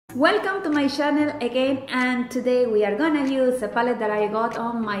Welcome to my channel again, and today we are gonna use a palette that I got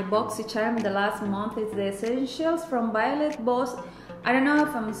on my BoxyCharm the last month. It's the Essentials from Violet Boss. I don't know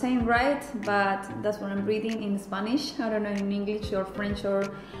if I'm saying right, but that's what I'm reading in Spanish. I don't know in English or French,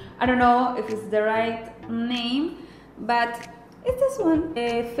 or I don't know if it's the right name, but it's this one.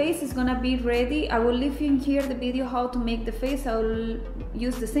 The face is gonna be ready. I will leave in here the video how to make the face. I will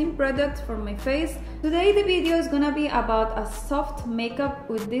use the same product for my face. Today the video is gonna be about a soft makeup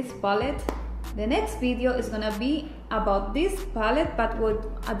with this palette. The next video is gonna be about this palette but with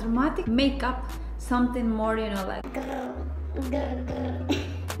a dramatic makeup, something more, you know, like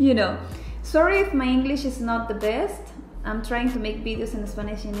you know. Sorry if my English is not the best. I'm trying to make videos in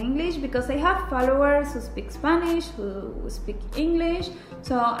Spanish and English because I have followers who speak Spanish, who speak English,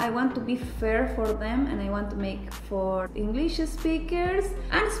 so I want to be fair for them, and I want to make for English speakers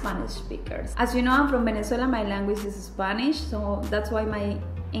and Spanish speakers. As you know, I'm from Venezuela, my language is Spanish, so that's why my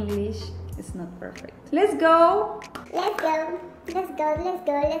English is not perfect. Let's go! Let's go! Let's go! Let's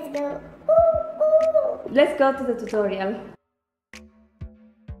go! Let's go! Ooh, ooh. Let's go to the tutorial.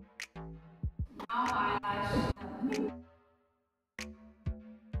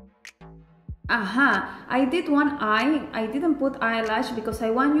 I did one eye. I didn't put eyelash because I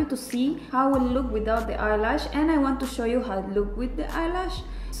want you to see how it will look without the eyelash, and I want to show you how it look with the eyelash.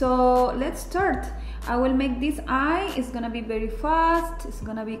 So let's start. I will make this eye. It's gonna be very fast. It's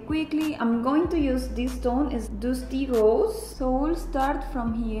gonna be quickly. I'm going to use this tone, is Dusty Rose. So we'll start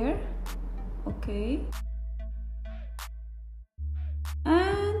from here. Okay.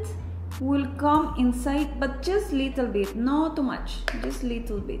 And we'll come inside, but just little bit, not too much, just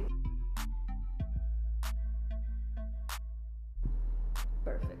little bit.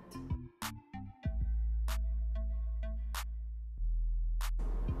 Perfect.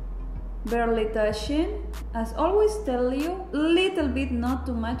 Barely touching. As always tell you, little bit, not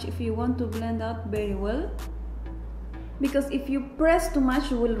too much, if you want to blend out very well. Because if you press too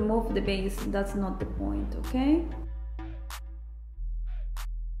much, you will remove the base. That's not the point, okay?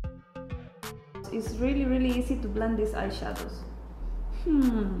 It's really easy to blend these eyeshadows.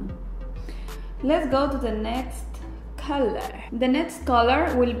 Let's go to the next color. The next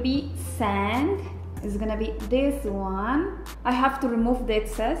color will be Sand. It's gonna be this one. I have to remove the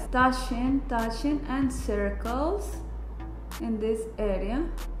excess. Touching and circles in this area,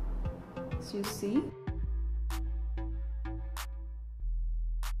 as you see.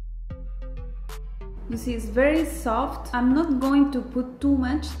 You see, it's very soft. I'm not going to put too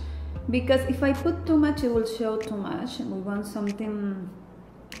much, because if I put too much, it will show too much, and we want something,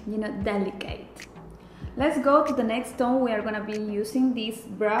 you know, delicate. Let's go to the next tone. We are gonna be using this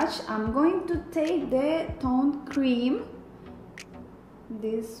brush. I'm going to take the tone Cream.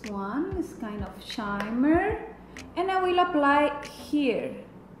 This one is kind of shimmer, and I will apply here.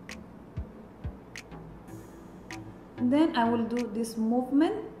 Then I will do this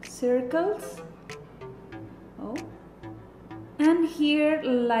movement, circles. Oh. And here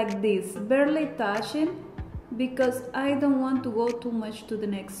like this, barely touching, because I don't want to go too much to the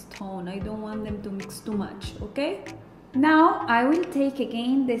next tone. I don't want them to mix too much, okay? Now I will take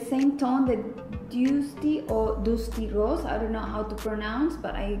again the same tone, the Dusty or Dusty Rose. I don't know how to pronounce,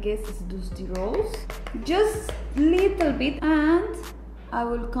 but I guess it's Dusty Rose. Just little bit, and I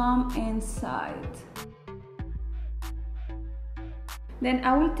will come inside. Then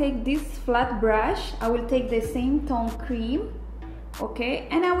I will take this flat brush. I will take the same tone Cream. Okay,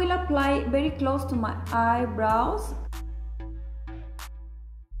 and I will apply very close to my eyebrows.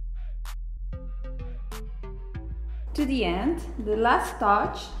 To the end, the last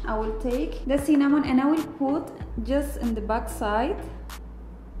touch, I will take the cinnamon and I will put just in the back side.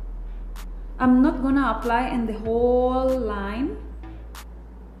 I'm not gonna apply in the whole line.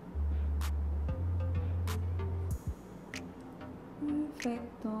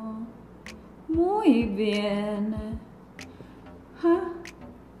 Perfecto. Muy bien.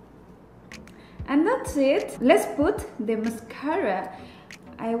 And that's it. Let's put the mascara.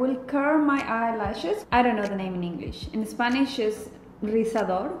 I will curl my eyelashes. I don't know the name in English. In Spanish is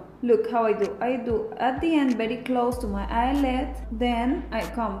rizador. Look how I do. I do at the end very close to my eyelid. Then I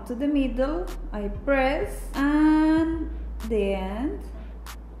come to the middle. I press, and the end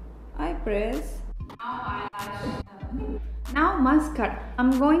I press. Now mascara.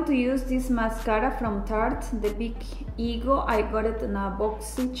 I'm going to use this mascara from Tarte, the Big Ego. I got it in a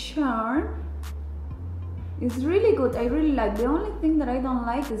BoxyCharm. It's really good. I really like. The only thing that I don't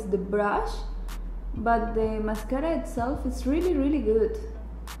like is the brush, but the mascara itself is really good.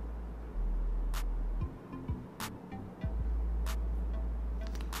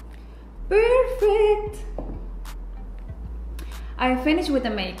 Perfect. I finished with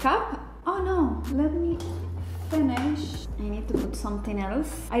the makeup. Oh no, let me finish. I need to put something else.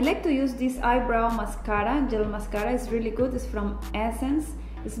 I like to use this eyebrow mascara, gel mascara. It's really good. It's from Essence.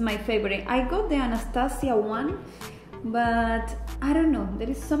 It's my favorite. I got the Anastasia one, but I don't know. There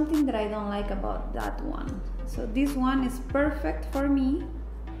is something that I don't like about that one. So this one is perfect for me,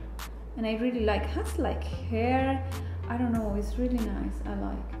 and I really like. It has like hair. I don't know. It's really nice. I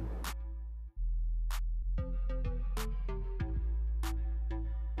like.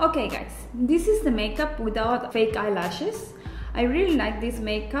 Okay guys, this is the makeup without fake eyelashes. I really like this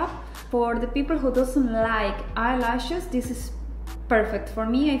makeup. For the people who doesn't like eyelashes, this is perfect. For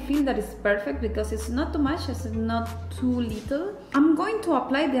me, I feel that it's perfect because it's not too much, it's not too little. I'm going to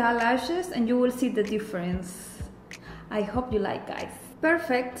apply the eyelashes and you will see the difference. I hope you like, guys.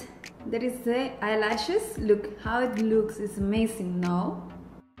 Perfect. There is the eyelashes. Look how it looks. It's amazing, no?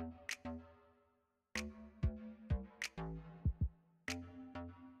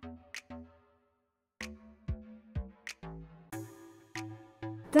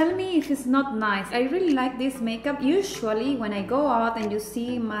 Tell me if it's not nice. I really like this makeup. Usually when I go out and you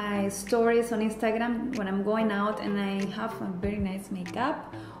see my stories on Instagram when I'm going out and I have a very nice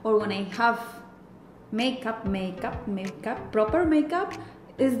makeup, or when I have makeup, proper makeup,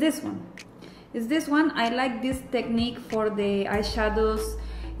 is this one. Is this one. I like this technique for the eyeshadows.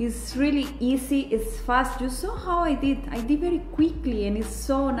 It's really easy, it's fast. You saw how I did very quickly and it's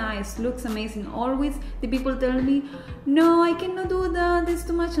so nice, looks amazing. Always the people tell me, no, I cannot do that, it's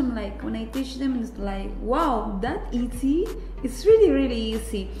too much. I'm like, when I teach them, it's like, wow, that easy. It's really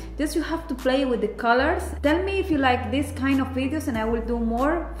easy. Just you have to play with the colors. Tell me if you like this kind of videos and I will do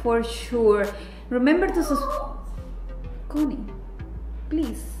more for sure. Remember to subscribe. Connie,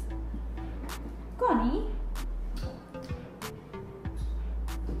 please. Connie.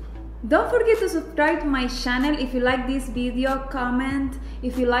 Don't forget to subscribe to my channel. If you like this video, comment.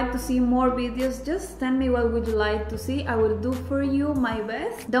 If you like to see more videos, just tell me what would you like to see. I will do for you my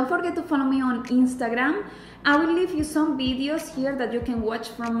best. Don't forget to follow me on Instagram. I will leave you some videos here that you can watch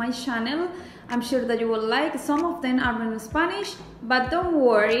from my channel. I'm sure that you will like. Some of them are in Spanish, but don't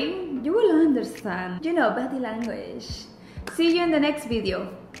worry, you will understand. You know, body language. See you in the next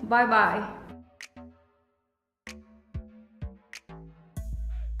video. Bye bye.